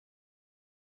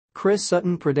Chris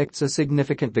Sutton predicts a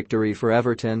significant victory for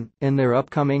Everton in their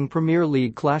upcoming Premier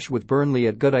League clash with Burnley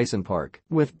at Goodison Park.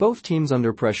 With both teams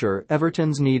under pressure,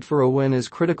 Everton's need for a win is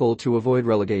critical to avoid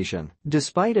relegation.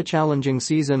 Despite a challenging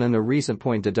season and a recent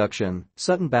point deduction,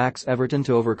 Sutton backs Everton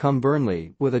to overcome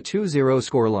Burnley with a 2-0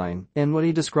 scoreline in what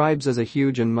he describes as a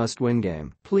huge and must-win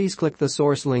game. Please click the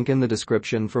source link in the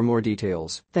description for more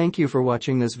details. Thank you for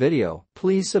watching this video.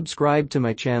 Please subscribe to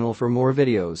my channel for more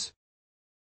videos.